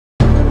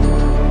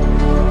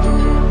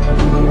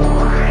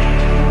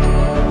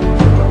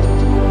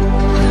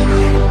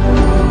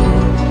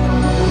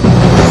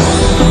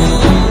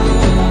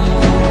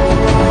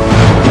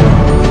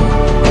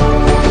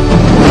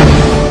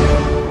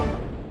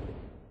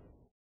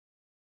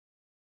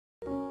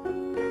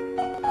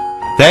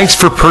Thanks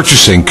for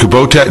purchasing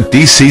Kubota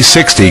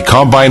DC60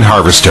 Combine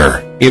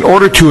Harvester. In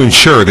order to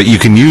ensure that you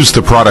can use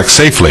the product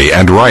safely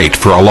and right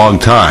for a long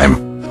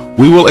time,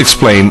 we will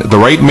explain the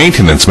right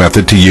maintenance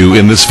method to you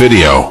in this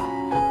video.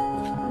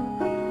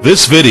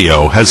 This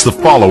video has the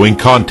following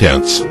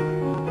contents.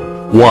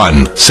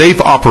 1. Safe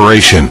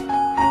operation.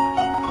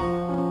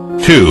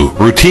 2.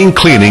 Routine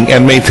cleaning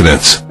and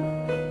maintenance.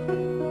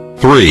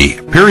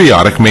 3.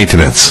 Periodic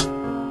maintenance.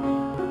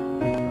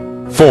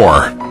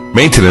 4.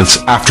 Maintenance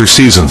after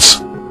seasons.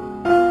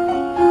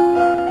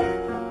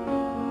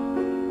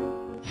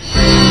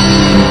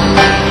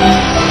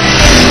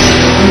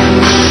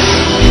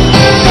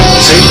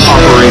 Safe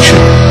operation.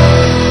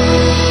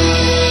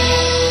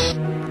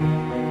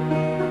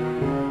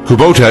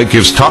 Kubota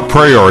gives top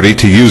priority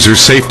to user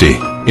safety.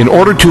 In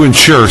order to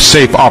ensure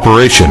safe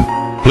operation,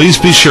 please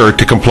be sure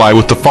to comply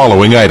with the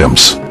following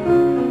items.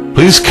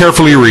 Please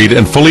carefully read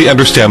and fully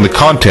understand the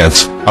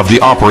contents of the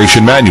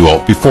operation manual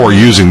before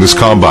using this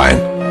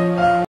combine.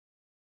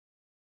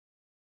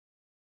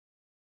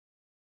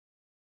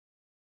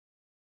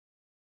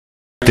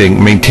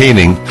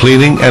 Maintaining,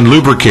 cleaning, and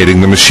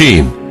lubricating the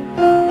machine.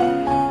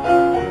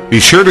 Be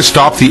sure to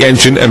stop the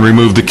engine and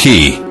remove the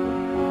key.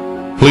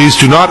 Please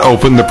do not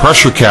open the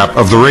pressure cap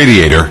of the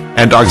radiator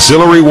and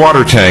auxiliary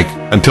water tank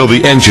until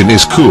the engine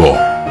is cool.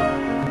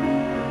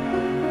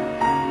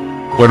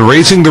 When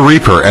raising the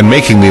reaper and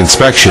making the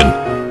inspection,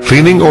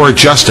 cleaning or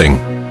adjusting,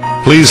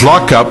 please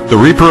lock up the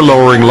reaper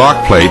lowering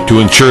lock plate to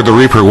ensure the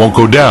reaper won't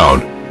go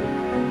down,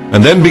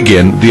 and then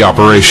begin the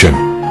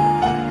operation.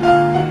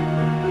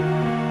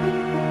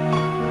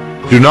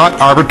 Do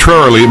not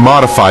arbitrarily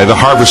modify the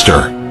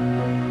harvester.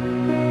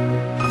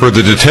 For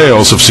the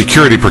details of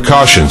security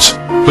precautions,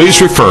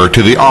 please refer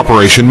to the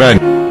operation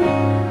manual.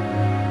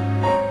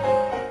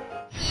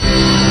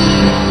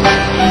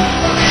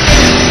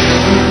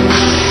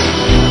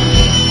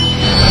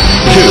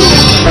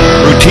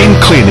 2. Routine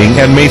cleaning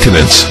and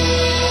maintenance.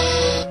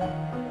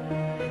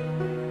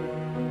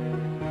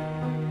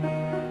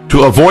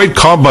 To avoid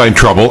combine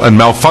trouble and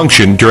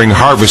malfunction during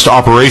harvest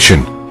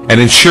operation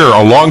and ensure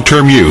a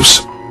long-term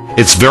use,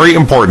 it's very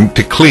important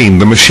to clean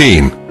the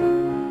machine.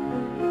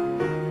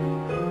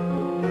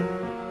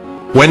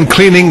 When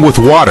cleaning with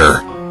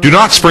water, do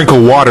not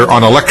sprinkle water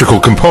on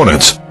electrical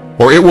components,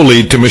 or it will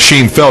lead to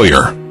machine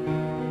failure.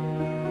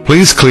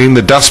 Please clean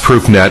the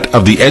dustproof net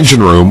of the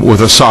engine room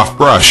with a soft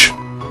brush.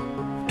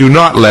 Do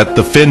not let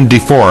the fin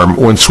deform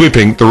when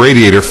sweeping the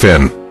radiator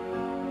fin.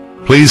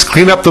 Please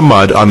clean up the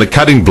mud on the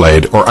cutting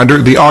blade or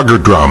under the auger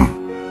drum.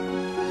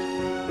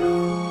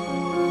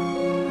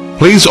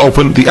 Please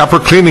open the upper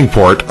cleaning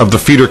port of the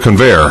feeder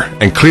conveyor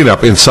and clean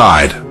up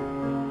inside.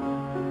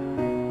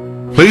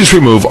 Please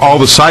remove all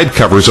the side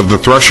covers of the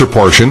thresher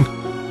portion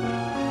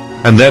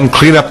and then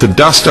clean up the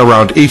dust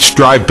around each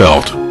drive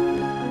belt.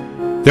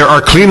 There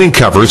are cleaning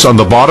covers on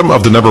the bottom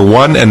of the number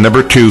 1 and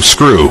number 2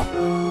 screw.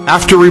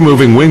 After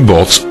removing wing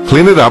bolts,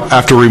 clean it up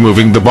after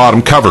removing the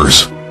bottom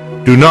covers.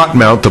 Do not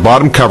mount the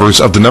bottom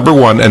covers of the number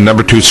 1 and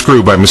number 2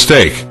 screw by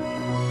mistake.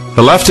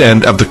 The left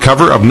end of the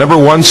cover of number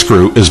 1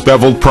 screw is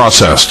beveled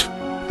processed.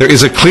 There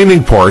is a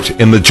cleaning port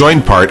in the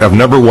joint part of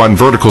number 1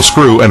 vertical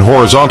screw and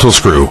horizontal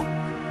screw.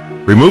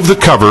 Remove the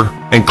cover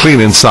and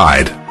clean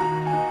inside.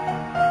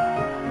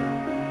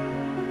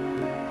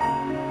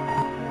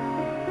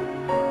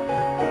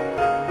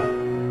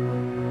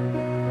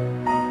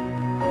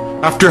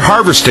 After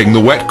harvesting the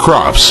wet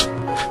crops,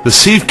 the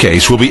sieve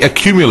case will be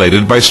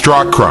accumulated by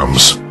straw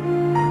crumbs.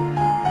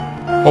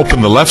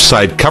 Open the left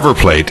side cover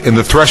plate in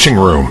the threshing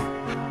room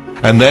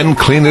and then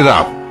clean it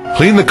up.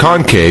 Clean the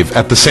concave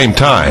at the same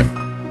time.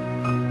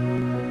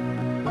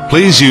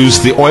 Please use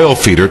the oil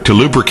feeder to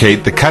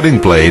lubricate the cutting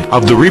blade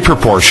of the reaper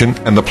portion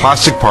and the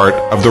plastic part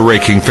of the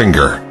raking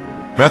finger.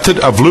 Method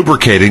of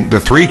lubricating the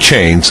 3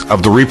 chains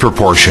of the reaper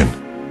portion.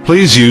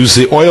 Please use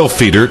the oil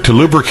feeder to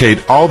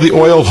lubricate all the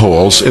oil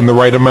holes in the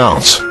right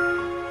amounts.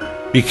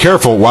 Be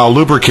careful while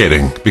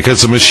lubricating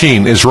because the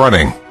machine is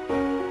running.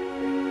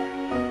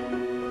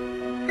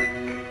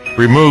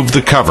 Remove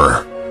the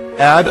cover.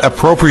 Add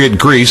appropriate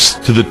grease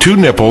to the 2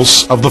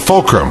 nipples of the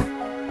fulcrum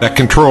that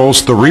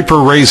controls the reaper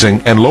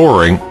raising and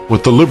lowering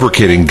with the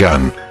lubricating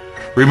gun.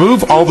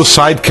 Remove all the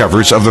side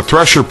covers of the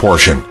thresher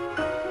portion.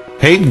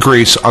 Paint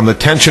grease on the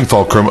tension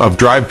fulcrum of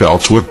drive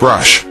belts with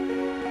brush.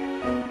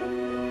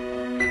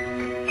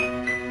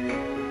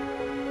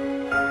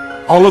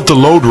 All of the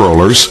load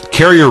rollers,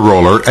 carrier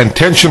roller, and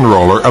tension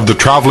roller of the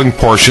traveling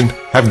portion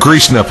have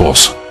grease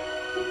nipples.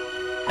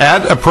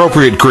 Add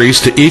appropriate grease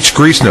to each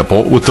grease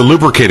nipple with the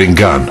lubricating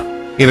gun.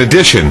 In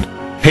addition,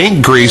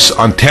 paint grease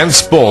on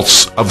tense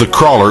bolts of the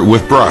crawler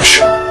with brush.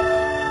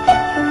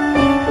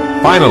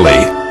 Finally,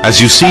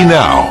 as you see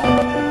now,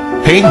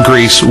 paint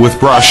grease with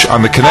brush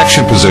on the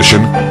connection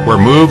position where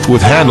moved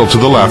with handle to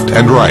the left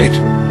and right.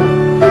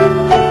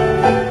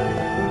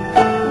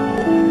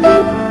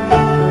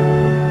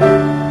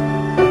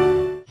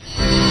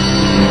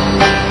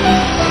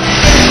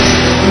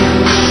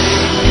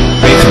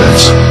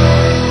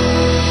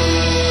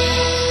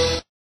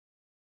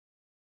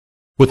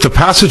 With the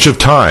passage of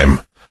time,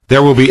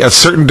 there will be a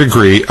certain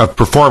degree of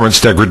performance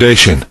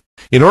degradation.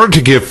 In order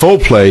to give full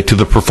play to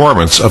the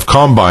performance of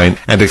Combine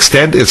and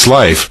extend its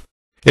life,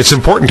 it's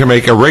important to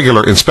make a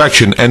regular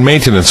inspection and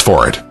maintenance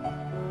for it.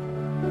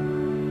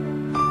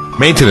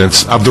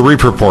 Maintenance of the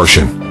reaper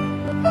portion.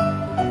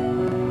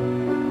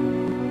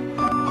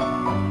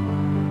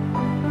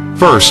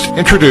 First,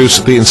 introduce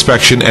the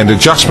inspection and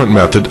adjustment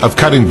method of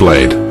cutting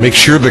blade. Make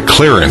sure the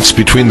clearance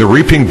between the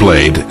reaping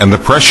blade and the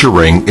pressure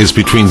ring is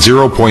between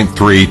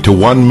 0.3 to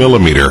 1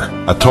 millimeter,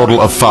 a total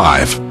of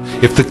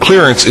 5. If the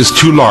clearance is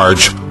too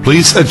large,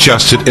 please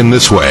adjust it in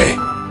this way.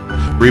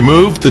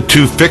 Remove the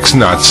 2 fixed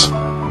nuts,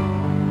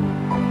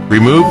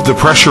 remove the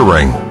pressure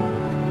ring,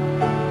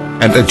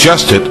 and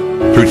adjust it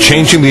through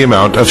changing the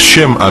amount of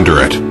shim under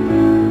it.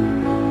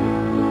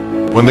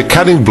 When the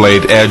cutting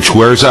blade edge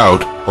wears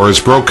out or is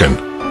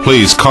broken,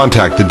 please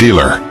contact the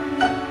dealer.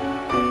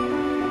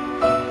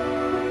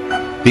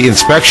 The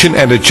inspection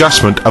and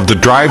adjustment of the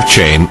drive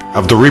chain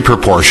of the reaper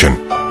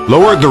portion.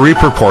 Lower the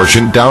reaper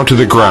portion down to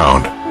the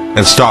ground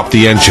and stop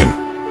the engine.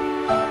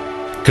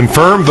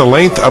 Confirm the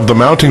length of the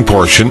mounting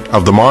portion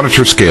of the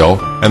monitor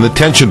scale and the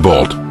tension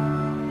bolt.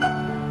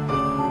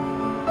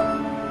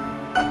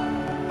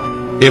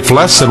 If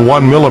less than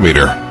 1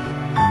 millimeter,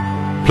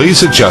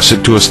 please adjust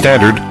it to a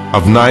standard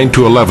of 9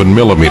 to 11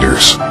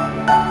 millimeters.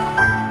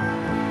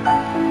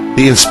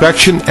 The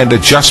inspection and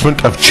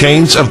adjustment of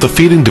chains of the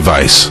feeding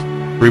device.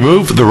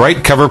 Remove the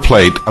right cover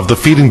plate of the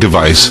feeding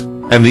device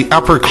and the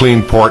upper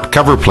clean port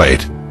cover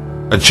plate.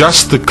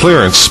 Adjust the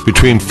clearance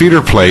between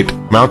feeder plate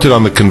mounted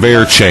on the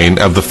conveyor chain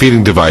of the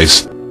feeding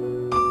device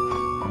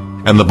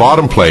and the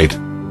bottom plate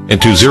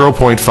into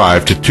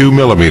 0.5 to 2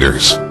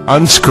 millimeters.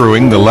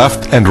 Unscrewing the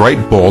left and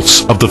right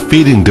bolts of the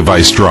feeding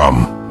device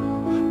drum.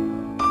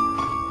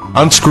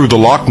 Unscrew the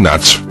lock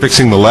nuts,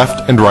 fixing the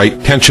left and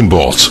right tension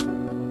bolts,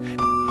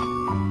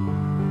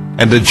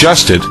 and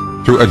adjust it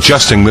through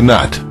adjusting the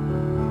nut.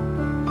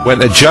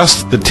 When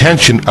adjust the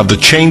tension of the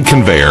chain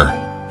conveyor,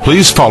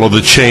 please follow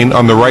the chain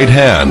on the right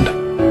hand.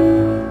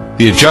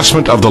 The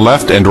adjustment of the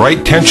left and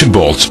right tension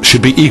bolts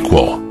should be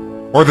equal,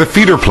 or the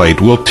feeder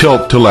plate will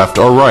tilt to left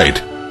or right,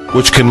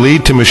 which can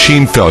lead to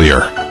machine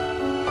failure.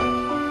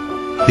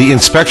 The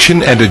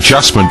inspection and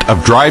adjustment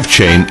of drive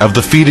chain of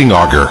the feeding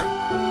auger.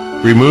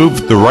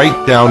 Remove the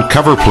right down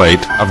cover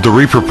plate of the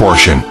reaper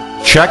portion.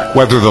 Check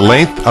whether the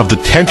length of the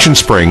tension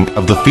spring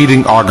of the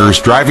feeding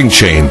auger's driving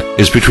chain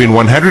is between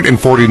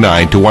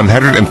 149 to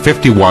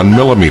 151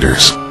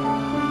 millimeters.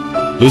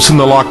 Loosen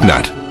the lock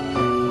nut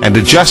and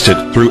adjust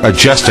it through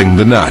adjusting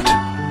the nut.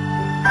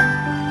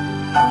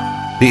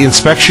 The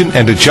inspection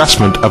and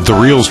adjustment of the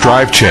reel's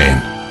drive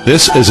chain.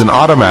 This is an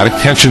automatic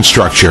tension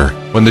structure.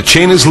 When the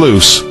chain is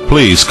loose,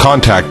 please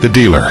contact the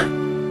dealer.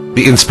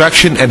 The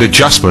inspection and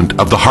adjustment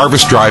of the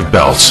harvest drive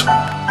belts.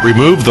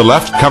 Remove the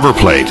left cover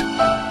plate.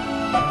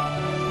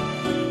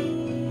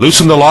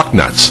 Loosen the lock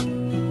nuts.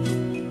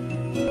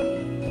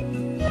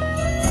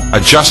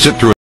 Adjust it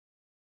through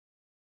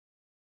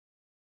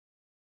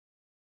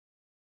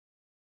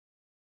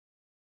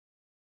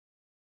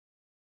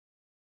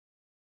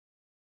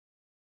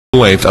the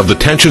length of the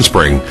tension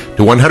spring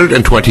to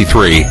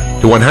 123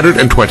 to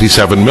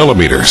 127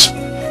 millimeters,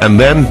 and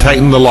then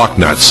tighten the lock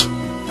nuts.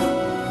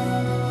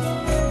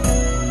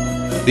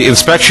 The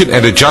inspection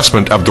and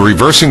adjustment of the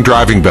reversing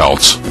driving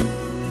belts.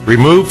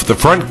 Remove the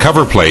front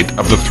cover plate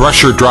of the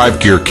thresher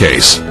drive gear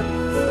case.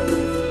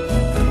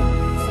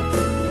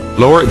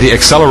 Lower the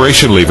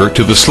acceleration lever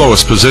to the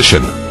slowest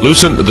position.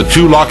 Loosen the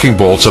 2 locking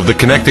bolts of the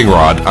connecting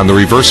rod on the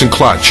reversing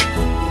clutch.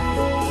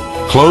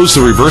 Close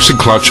the reversing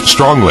clutch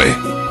strongly.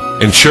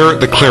 Ensure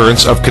the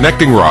clearance of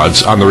connecting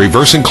rods on the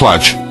reversing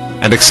clutch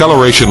and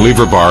acceleration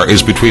lever bar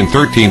is between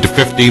 13 to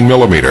 15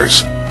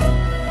 millimeters.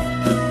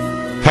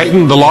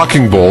 Tighten the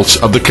locking bolts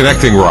of the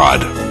connecting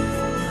rod.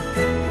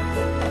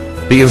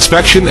 The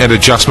inspection and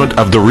adjustment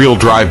of the reel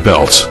drive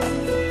belts.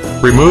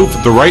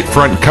 Remove the right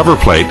front cover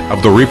plate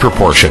of the reaper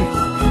portion.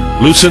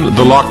 Loosen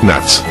the lock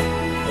nuts.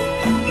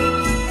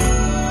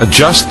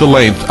 Adjust the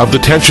length of the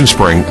tension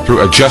spring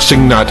through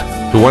adjusting nut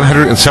to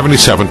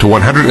 177 to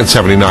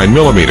 179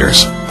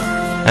 millimeters,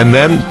 and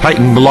then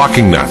tighten the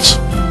locking nuts.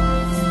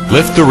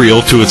 Lift the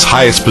reel to its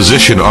highest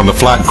position on the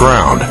flat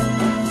ground.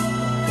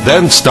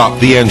 Then stop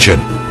the engine.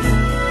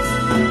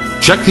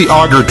 Check the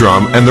auger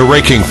drum and the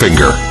raking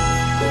finger.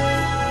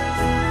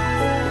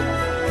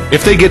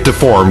 If they get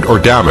deformed or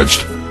damaged,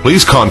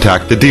 please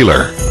contact the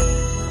dealer.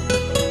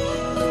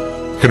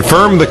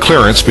 Confirm the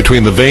clearance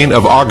between the vane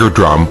of auger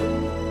drum,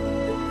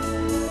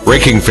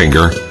 raking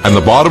finger, and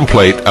the bottom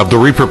plate of the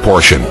reaper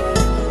portion.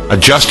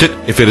 Adjust it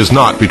if it is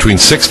not between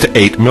 6 to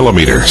 8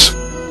 millimeters.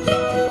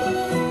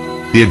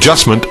 The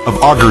adjustment of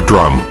auger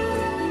drum.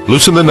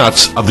 Loosen the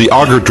nuts of the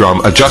auger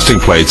drum adjusting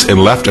plates in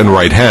left and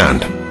right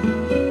hand.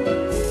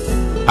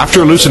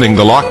 After loosening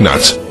the lock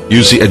nuts,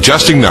 use the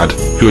adjusting nut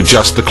to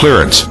adjust the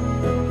clearance.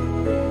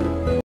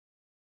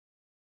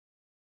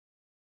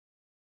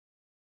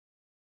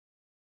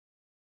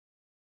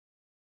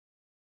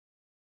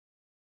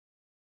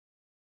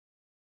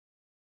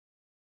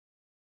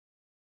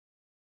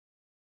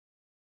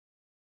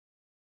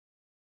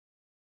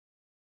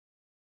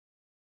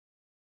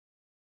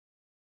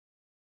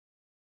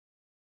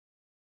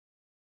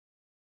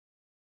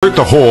 Insert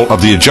the hole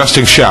of the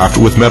adjusting shaft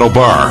with metal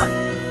bar.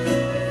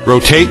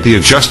 Rotate the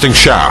adjusting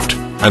shaft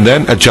and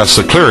then adjust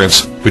the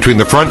clearance between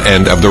the front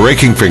end of the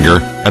raking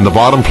finger and the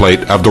bottom plate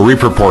of the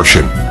reaper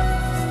portion.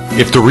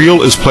 If the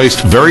reel is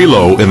placed very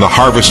low in the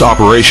harvest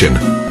operation,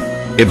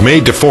 it may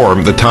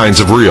deform the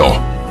tines of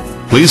reel.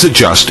 Please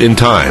adjust in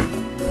time.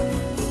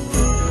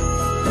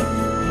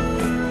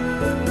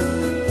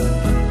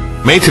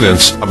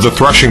 Maintenance of the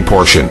threshing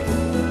portion.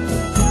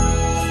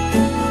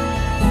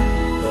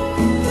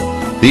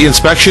 The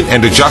inspection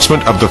and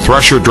adjustment of the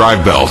thresher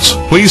drive belts.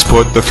 Please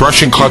put the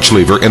threshing clutch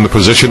lever in the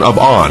position of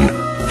on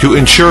to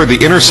ensure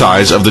the inner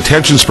size of the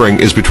tension spring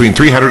is between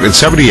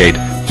 378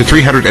 to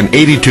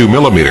 382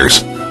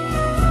 millimeters.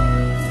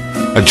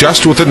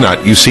 Adjust with the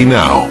nut you see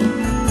now.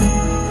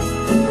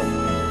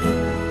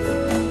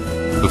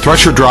 The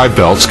thresher drive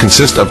belts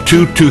consist of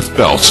two tooth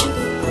belts.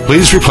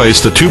 Please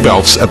replace the two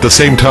belts at the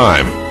same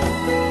time.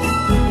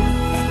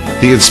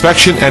 The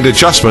inspection and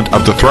adjustment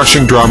of the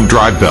threshing drum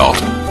drive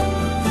belt.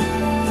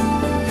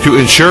 To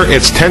ensure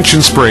its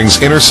tension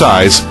spring's inner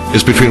size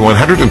is between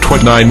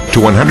 129 to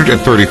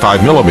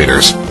 135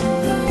 millimeters.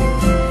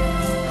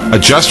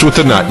 Adjust with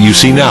the nut you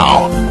see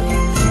now.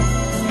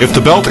 If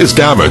the belt is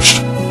damaged,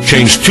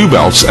 change two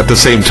belts at the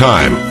same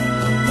time.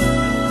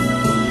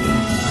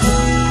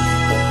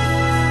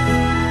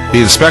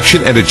 The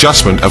inspection and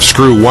adjustment of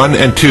screw 1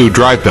 and 2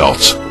 drive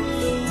belts.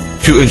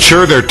 To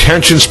ensure their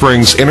tension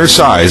spring's inner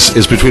size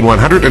is between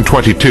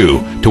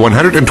 122 to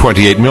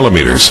 128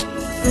 millimeters.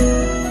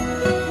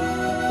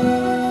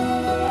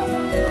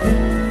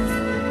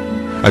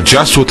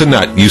 Adjust with the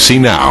nut you see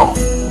now.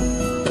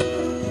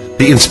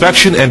 The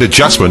inspection and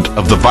adjustment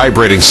of the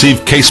vibrating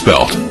sieve case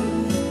belt.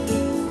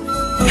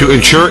 To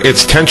ensure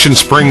its tension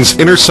spring's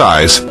inner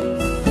size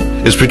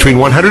is between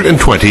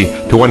 120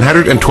 to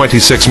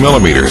 126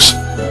 millimeters.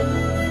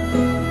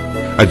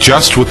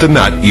 Adjust with the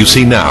nut you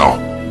see now.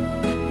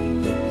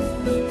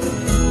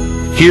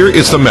 Here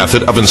is the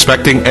method of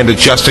inspecting and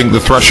adjusting the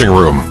threshing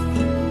room.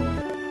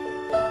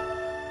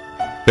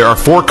 There are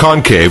 4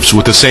 concaves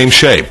with the same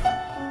shape.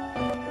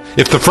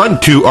 If the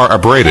front 2 are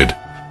abraded,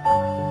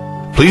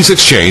 please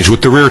exchange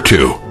with the rear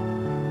 2.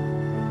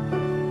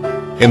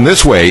 In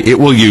this way, it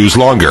will use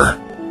longer.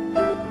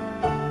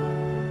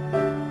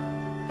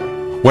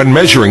 When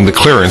measuring the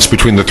clearance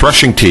between the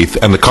threshing teeth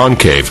and the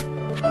concave,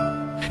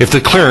 if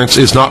the clearance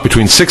is not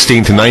between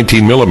 16 to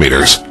 19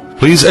 millimeters,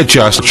 please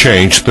adjust or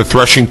change the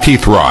threshing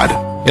teeth rod.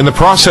 In the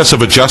process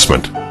of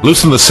adjustment,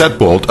 loosen the set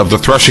bolt of the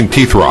threshing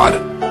teeth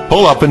rod.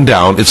 Pull up and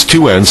down its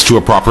 2 ends to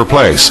a proper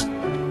place,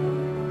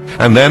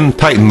 and then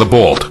tighten the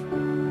bolt.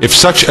 If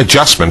such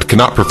adjustment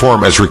cannot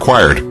perform as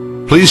required,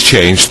 please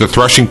change the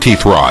threshing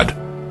teeth rod.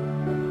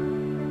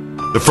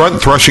 The front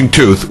threshing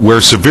tooth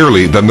wears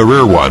severely than the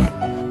rear one,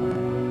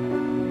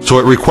 so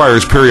it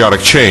requires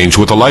periodic change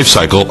with a life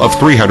cycle of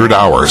 300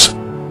 hours.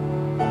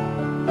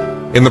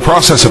 In the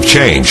process of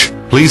change,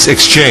 please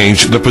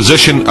exchange the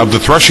position of the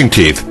threshing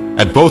teeth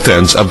at both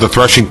ends of the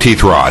threshing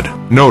teeth rod.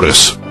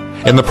 Notice,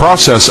 in the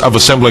process of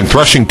assembling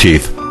threshing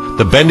teeth,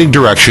 the bending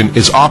direction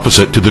is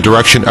opposite to the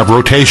direction of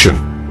rotation.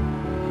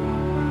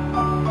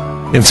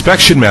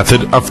 Inspection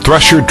method of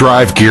thresher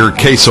drive gear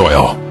case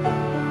oil.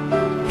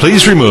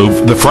 Please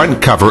remove the front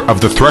cover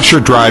of the thresher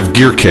drive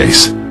gear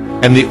case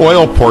and the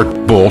oil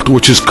port bolt,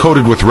 which is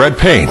coated with red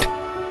paint,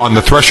 on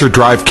the thresher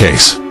drive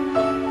case.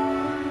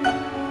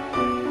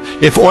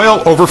 If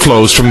oil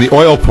overflows from the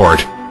oil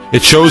port,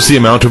 it shows the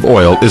amount of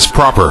oil is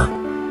proper.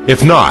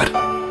 If not,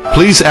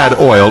 please add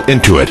oil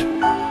into it.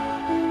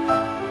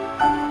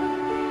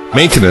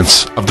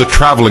 Maintenance of the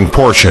traveling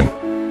portion.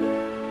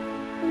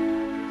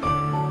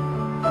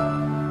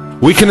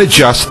 We can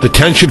adjust the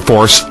tension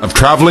force of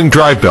traveling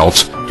drive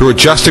belts through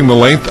adjusting the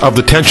length of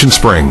the tension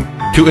spring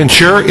to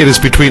ensure it is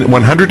between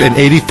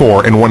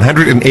 184 and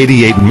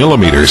 188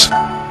 millimeters.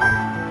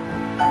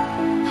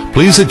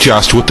 Please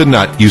adjust with the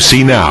nut you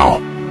see now.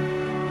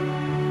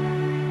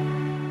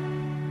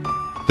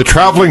 The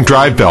traveling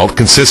drive belt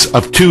consists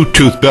of 2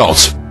 tooth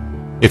belts.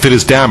 If it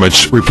is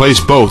damaged, replace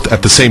both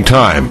at the same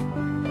time.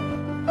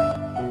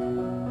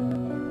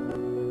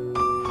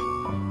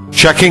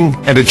 Checking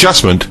and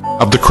adjustment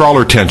of the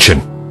crawler tension.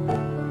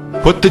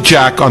 Put the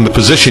jack on the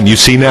position you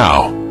see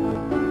now,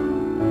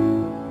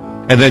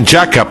 and then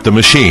jack up the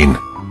machine.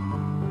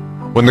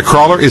 When the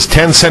crawler is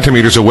 10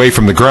 centimeters away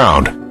from the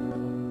ground,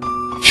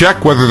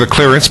 check whether the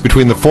clearance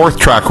between the 4th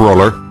track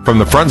roller from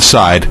the front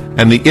side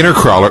and the inner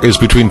crawler is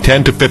between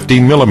 10 to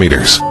 15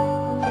 millimeters.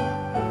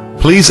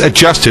 Please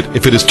adjust it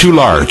if it is too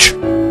large.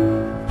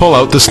 Pull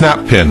out the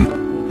snap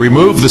pin,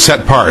 remove the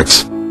set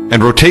parts,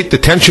 and rotate the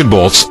tension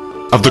bolts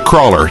of the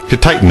crawler to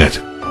tighten it.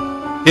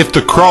 If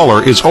the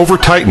crawler is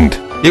over-tightened,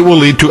 it will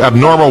lead to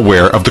abnormal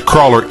wear of the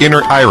crawler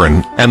inner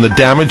iron and the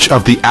damage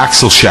of the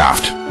axle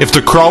shaft. If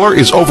the crawler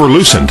is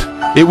over-loosened,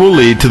 it will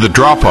lead to the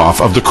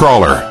drop-off of the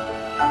crawler.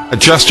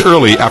 Adjust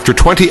early after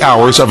 20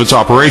 hours of its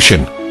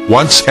operation,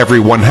 once every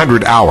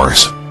 100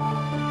 hours.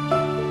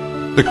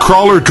 The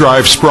crawler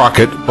drive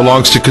sprocket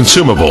belongs to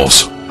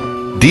consumables.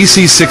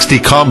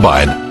 DC-60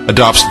 Combine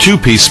adopts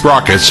 2-piece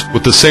sprockets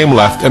with the same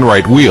left and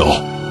right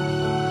wheel.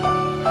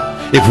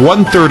 if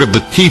 1/3 of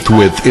the teeth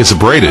width is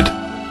abraded.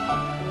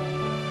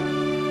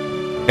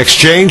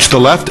 Exchange the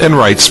left and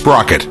right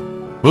sprocket.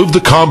 Move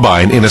the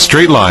combine in a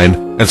straight line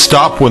and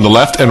stop when the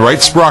left and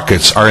right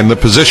sprockets are in the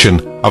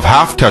position of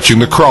half touching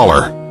the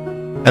crawler,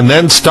 and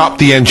then stop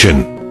the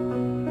engine.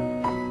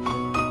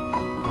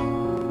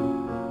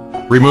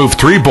 Remove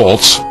 3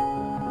 bolts.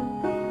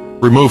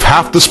 Remove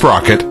half the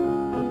sprocket.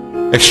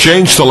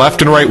 Exchange the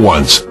left and right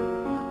ones.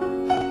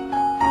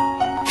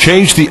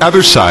 Change the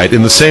other side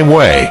in the same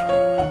way.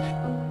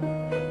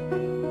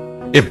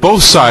 If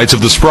both sides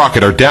of the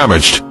sprocket are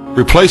damaged,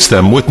 replace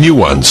them with new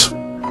ones.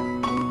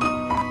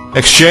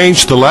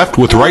 Exchange the left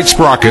with right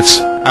sprockets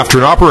after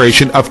an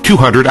operation of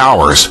 200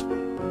 hours.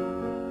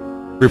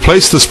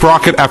 Replace the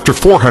sprocket after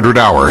 400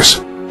 hours.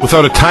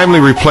 Without a timely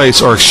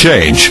replace or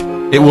exchange,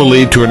 it will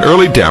lead to an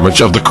early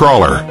damage of the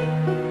crawler.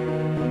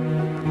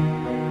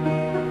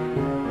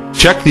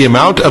 Check the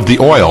amount of the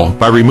oil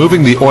by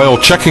removing the oil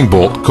checking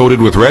bolt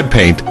coated with red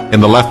paint in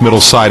the left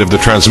middle side of the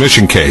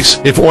transmission case.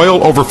 If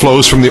oil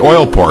overflows from the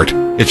oil port,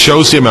 it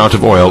shows the amount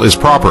of oil is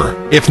proper.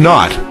 If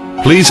not,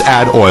 please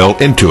add oil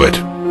into it.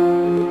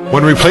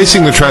 When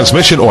replacing the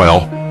transmission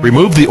oil,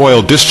 remove the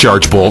oil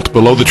discharge bolt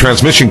below the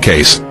transmission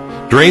case.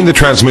 Drain the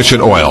transmission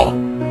oil.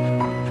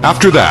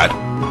 After that,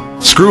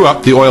 screw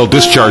up the oil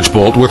discharge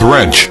bolt with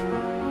wrench.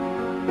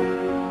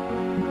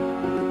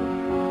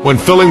 When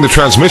filling the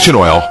transmission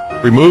oil,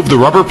 remove the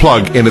rubber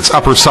plug in its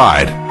upper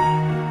side.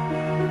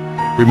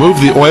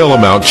 Remove the oil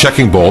amount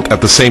checking bolt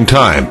at the same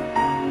time.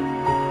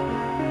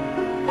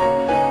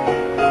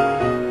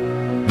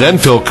 Then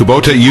fill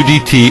Kubota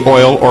UDT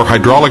oil or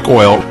hydraulic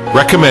oil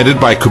recommended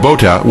by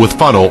Kubota with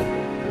funnel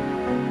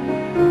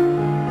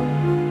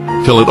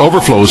till it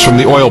overflows from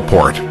the oil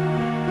port.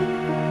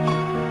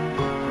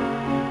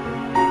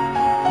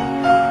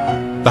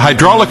 The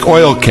hydraulic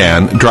oil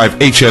can drive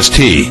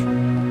HST,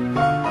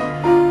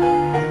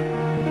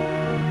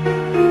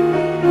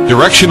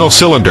 directional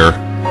cylinder,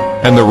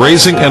 and the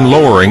raising and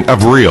lowering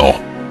of reel.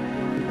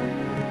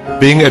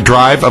 Being a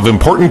drive of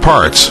important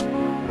parts,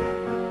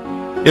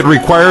 it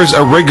requires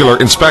a regular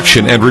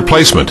inspection and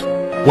replacement.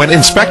 When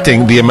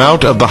inspecting the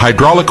amount of the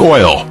hydraulic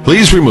oil,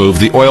 please remove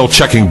the oil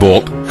checking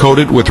bolt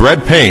coated with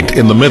red paint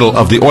in the middle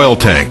of the oil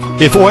tank.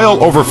 If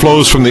oil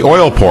overflows from the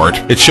oil port,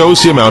 it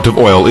shows the amount of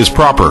oil is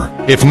proper.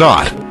 If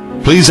not,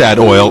 please add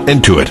oil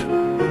into it.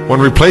 When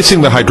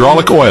replacing the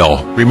hydraulic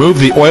oil, remove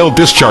the oil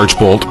discharge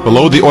bolt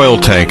below the oil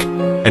tank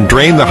and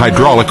drain the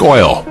hydraulic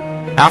oil.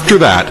 After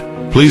that,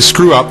 please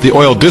screw up the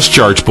oil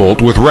discharge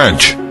bolt with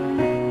wrench.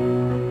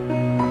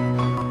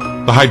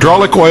 The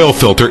hydraulic oil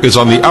filter is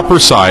on the upper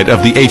side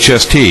of the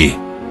HST.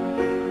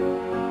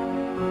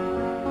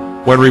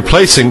 When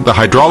replacing the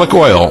hydraulic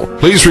oil,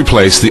 please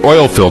replace the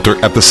oil filter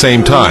at the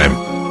same time.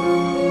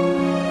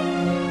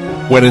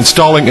 When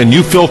installing a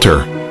new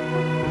filter,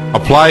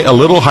 apply a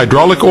little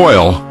hydraulic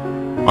oil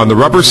on the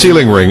rubber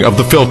sealing ring of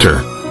the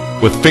filter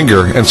with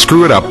finger and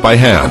screw it up by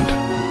hand.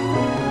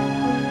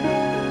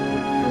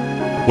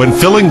 When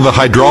filling the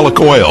hydraulic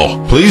oil,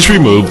 please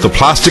remove the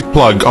plastic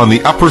plug on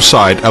the upper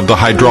side of the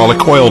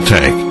hydraulic oil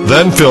tank.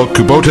 Then fill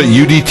Kubota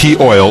UDT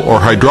oil or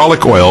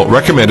hydraulic oil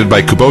recommended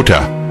by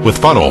Kubota with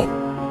funnel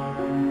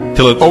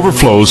till it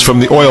overflows from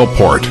the oil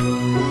port.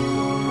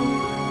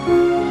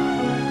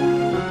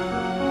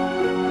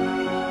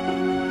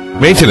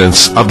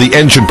 Maintenance of the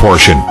engine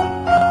portion.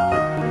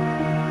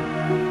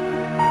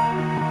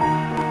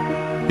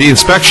 The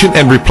inspection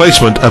and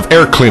replacement of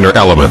air cleaner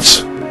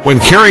elements. When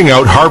carrying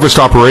out harvest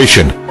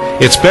operation,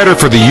 it's better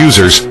for the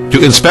users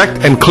to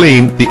inspect and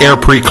clean the air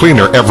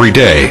pre-cleaner every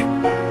day.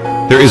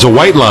 There is a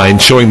white line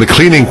showing the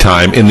cleaning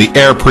time in the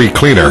air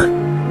pre-cleaner.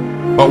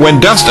 But when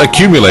dust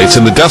accumulates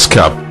in the dust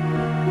cup,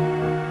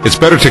 it's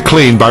better to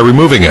clean by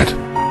removing it.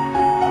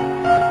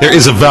 There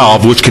is a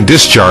valve which can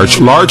discharge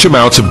large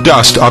amounts of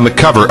dust on the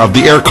cover of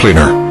the air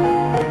cleaner.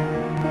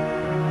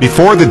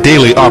 Before the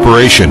daily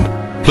operation,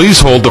 please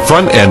hold the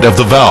front end of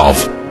the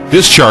valve.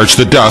 Discharge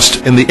the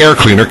dust in the air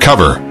cleaner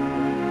cover.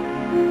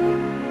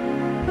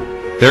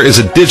 There is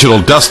a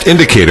digital dust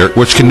indicator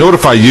which can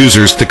notify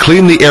users to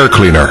clean the air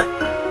cleaner.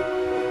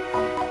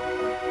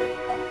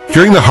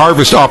 During the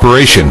harvest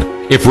operation,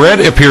 if red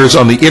appears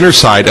on the inner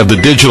side of the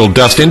digital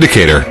dust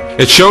indicator,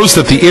 it shows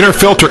that the inner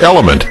filter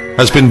element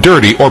has been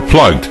dirty or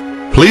plugged.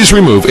 Please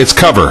remove its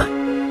cover.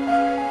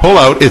 Pull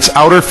out its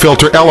outer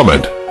filter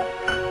element,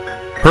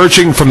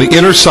 purging from the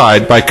inner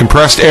side by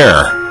compressed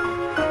air.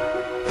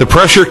 The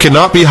pressure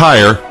cannot be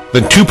higher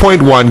than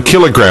 2.1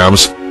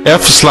 kilograms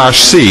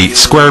F/C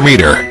square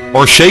meter,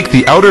 or shake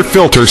the outer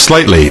filter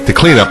slightly to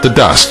clean up the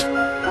dust.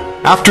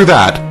 After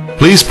that,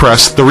 please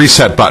press the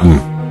reset button.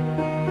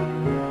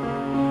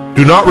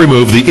 Do not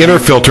remove the inner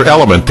filter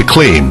element to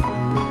clean.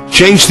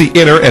 Change the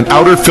inner and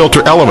outer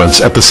filter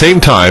elements at the same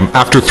time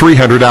after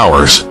 300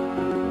 hours.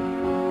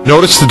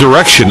 Notice the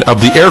direction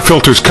of the air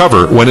filter's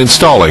cover when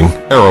installing,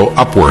 arrow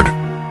upward.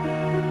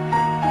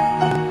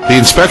 The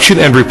inspection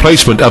and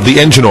replacement of the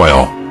engine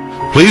oil.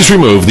 Please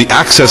remove the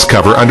access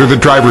cover under the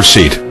driver's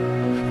seat.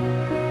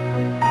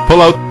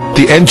 Pull out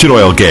the engine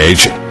oil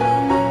gauge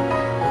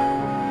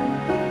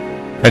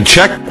and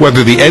check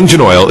whether the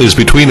engine oil is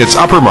between its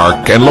upper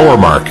mark and lower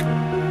mark.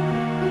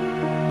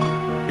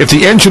 If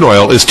the engine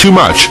oil is too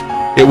much,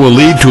 it will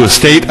lead to a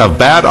state of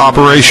bad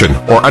operation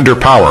or under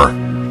power.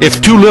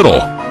 If too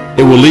little,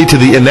 it will lead to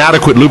the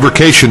inadequate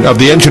lubrication of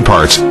the engine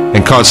parts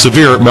and cause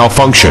severe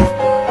malfunction.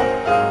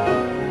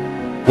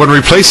 When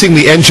replacing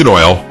the engine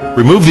oil,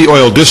 remove the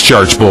oil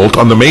discharge bolt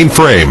on the main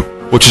frame,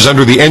 which is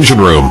under the engine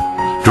room.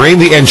 Drain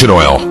the engine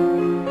oil.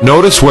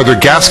 Notice whether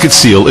gasket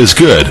seal is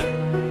good.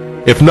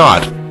 If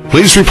not,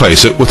 please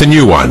replace it with a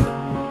new one.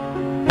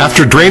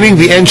 After draining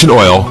the engine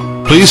oil,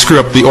 please screw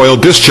up the oil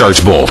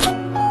discharge bolt.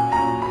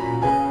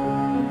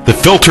 The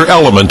filter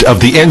element of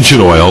the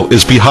engine oil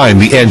is behind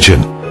the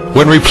engine.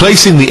 When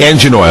replacing the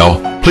engine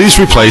oil, please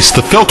replace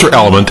the filter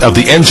element of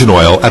the engine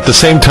oil at the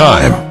same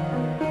time.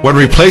 When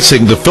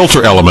replacing the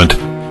filter element,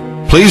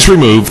 please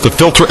remove the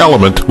filter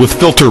element with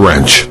filter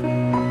wrench.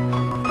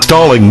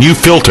 Installing new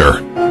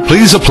filter,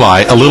 please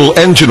apply a little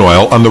engine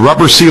oil on the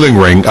rubber sealing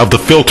ring of the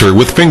filter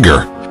with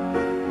finger,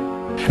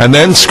 and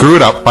then screw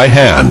it up by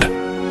hand.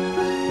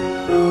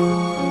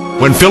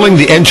 When filling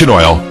the engine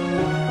oil,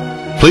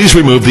 please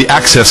remove the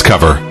access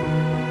cover,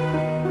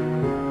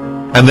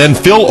 and then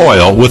fill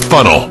oil with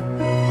funnel.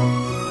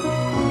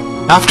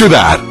 After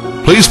that,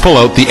 please pull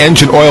out the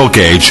engine oil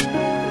gauge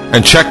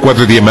and check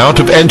whether the amount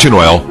of engine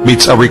oil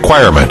meets a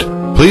requirement.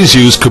 Please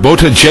use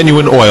Kubota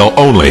genuine oil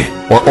only,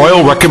 or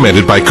oil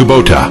recommended by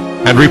Kubota,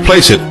 and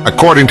replace it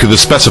according to the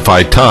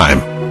specified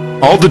time.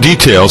 All the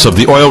details of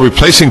the oil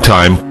replacing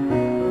time,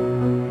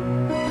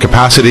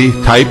 capacity,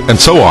 type, and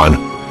so on,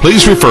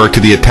 please refer to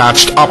the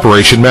attached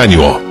operation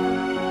manual.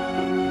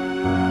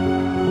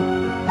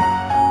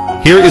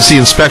 Here is the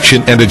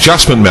inspection and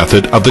adjustment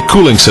method of the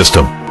cooling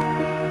system.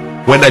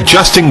 When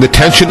adjusting the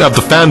tension of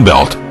the fan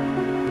belt,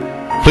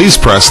 please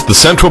press the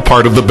central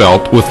part of the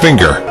belt with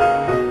finger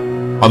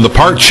on the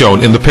part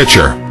shown in the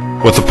picture,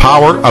 with a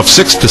power of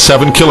 6 to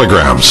 7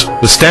 kilograms.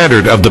 The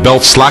standard of the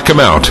belt's slack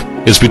amount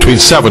is between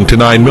 7 to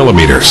 9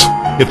 millimeters.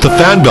 If the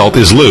fan belt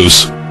is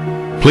loose,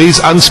 please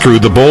unscrew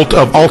the bolt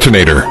of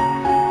alternator.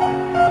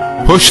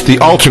 Push the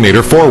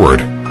alternator forward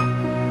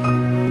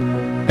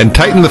and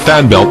tighten the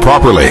fan belt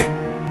properly.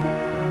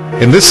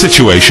 In this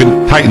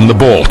situation, tighten the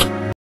bolt.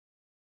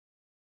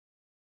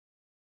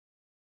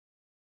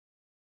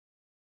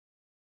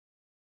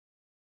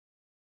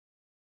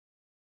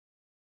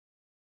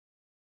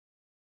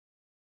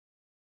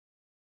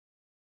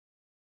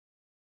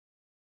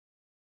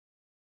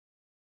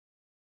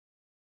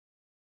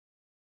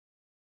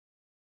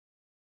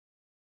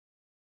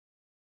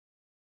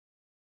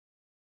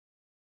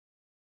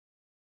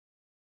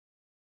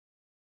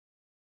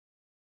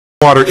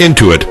 Water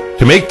into it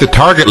to make the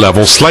target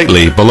level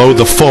slightly below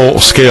the full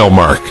scale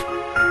mark.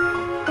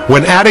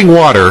 When adding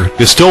water,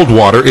 distilled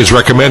water is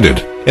recommended.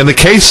 In the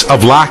case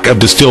of lack of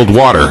distilled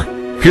water,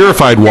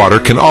 purified water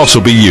can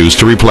also be used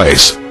to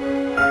replace.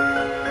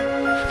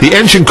 The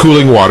engine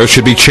cooling water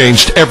should be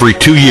changed every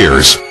 2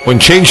 years. When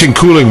changing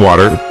cooling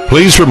water,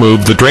 please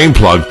remove the drain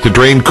plug to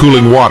drain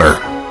cooling water.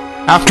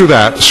 After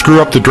that,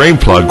 screw up the drain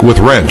plug with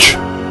wrench.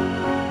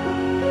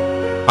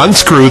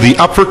 Unscrew the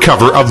upper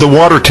cover of the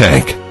water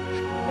tank.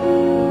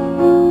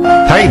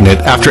 Tighten it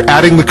after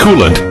adding the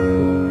coolant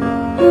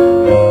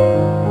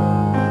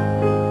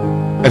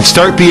and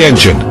start the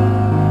engine.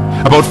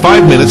 About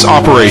 5 minutes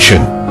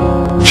operation.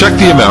 Check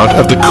the amount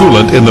of the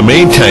coolant in the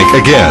main tank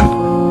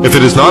again. If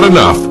it is not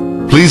enough,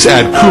 please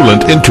add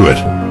coolant into it.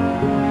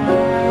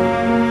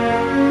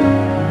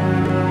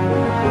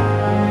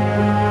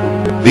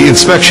 The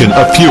inspection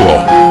of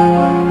fuel.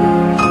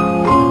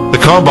 The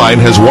combine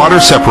has water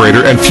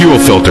separator and fuel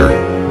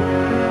filter,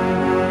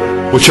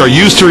 which are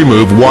used to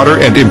remove water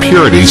and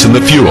impurities in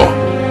the fuel.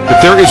 If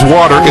there is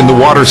water in the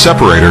water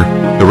separator,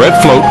 the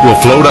red float will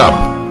float up.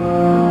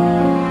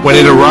 When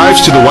it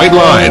arrives to the white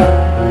line,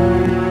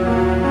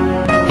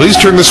 please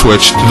turn the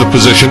switch to the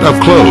position of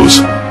close,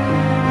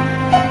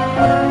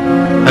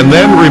 and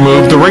then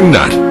remove the ring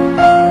nut.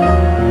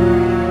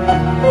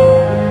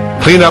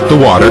 Clean up the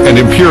water and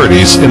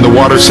impurities in the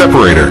water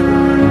separator.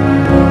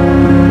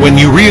 When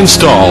you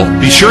reinstall,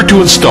 be sure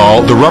to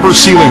install the rubber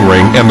sealing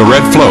ring and the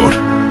red float.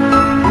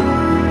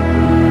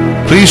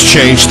 Please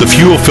change the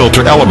fuel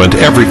filter element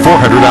every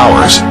 400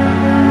 hours.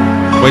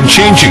 When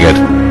changing it,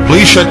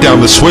 please shut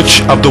down the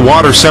switch of the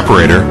water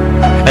separator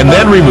and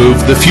then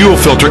remove the fuel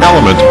filter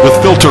element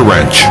with filter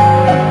wrench.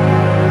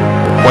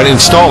 When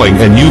installing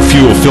a new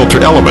fuel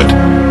filter element,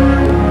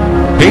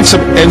 paint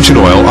some engine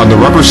oil on the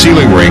rubber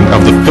sealing ring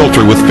of the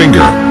filter with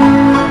finger,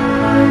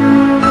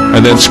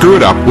 and then screw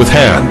it up with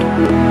hand.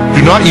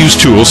 Do not use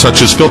tools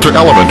such as filter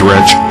element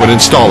wrench when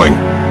installing.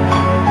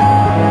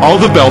 All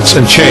the belts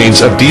and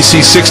chains of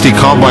DC-60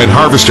 combine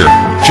harvester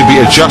should be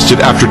adjusted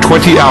after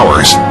 20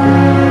 hours.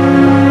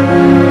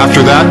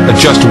 After that,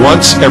 adjust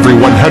once every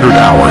 100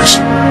 hours.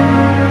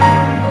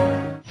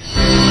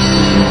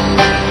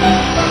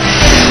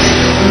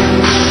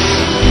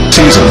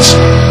 Seasons.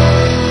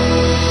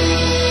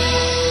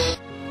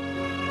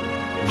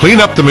 Clean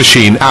up the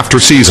machine after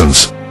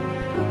seasons.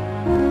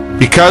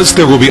 Because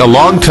there will be a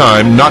long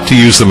time not to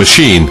use the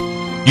machine,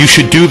 you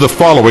should do the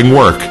following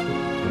work.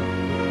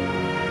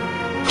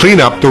 Clean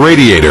up the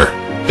radiator,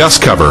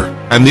 dust cover,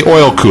 and the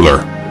oil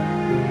cooler.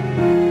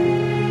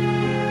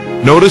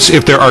 Notice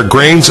if there are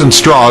grains and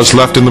straws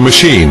left in the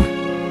machine.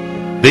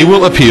 They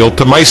will appeal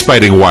to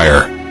mice-biting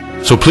wire,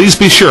 so please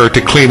be sure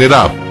to clean it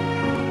up.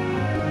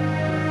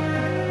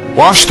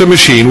 Wash the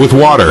machine with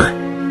water,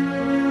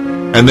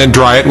 and then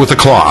dry it with a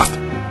cloth.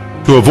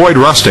 To avoid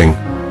rusting,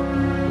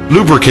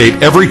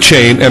 lubricate every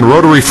chain and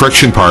rotary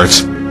friction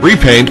parts,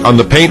 repaint on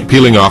the paint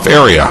peeling off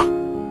area.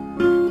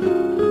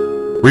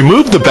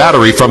 Remove the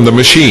battery from the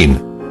machine.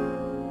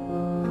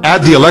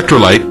 Add the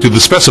electrolyte to the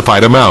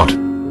specified amount.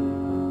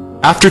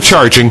 After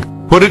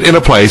charging, put it in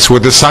a place where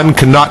the sun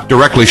cannot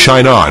directly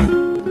shine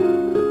on.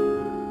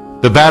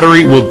 The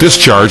battery will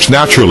discharge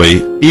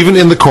naturally even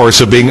in the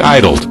course of being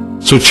idled,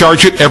 so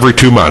charge it every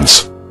 2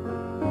 months.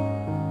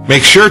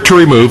 Make sure to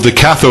remove the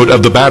cathode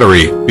of the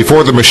battery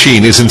before the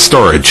machine is in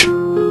storage.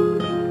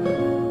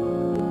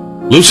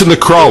 Loosen the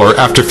crawler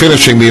after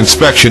finishing the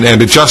inspection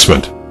and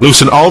adjustment.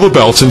 Loosen all the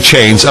belts and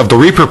chains of the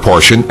reaper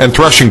portion and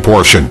threshing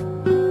portion.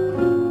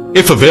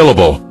 If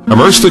available,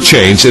 immerse the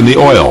chains in the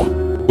oil,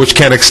 which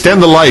can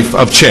extend the life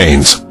of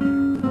chains.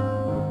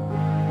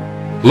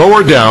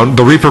 Lower down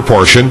the reaper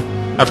portion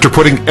after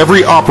putting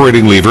every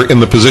operating lever in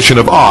the position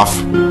of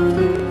off.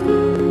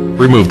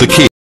 Remove the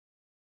key.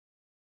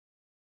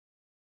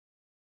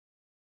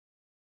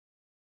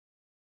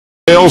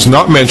 Details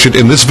not mentioned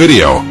in this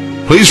video,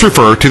 please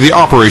refer to the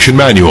operation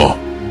manual.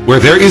 Where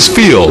there is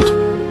field,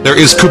 there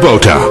is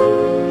Kubota.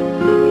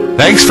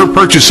 Thanks for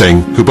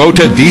purchasing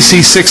Kubota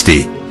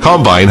DC60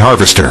 Combine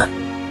Harvester.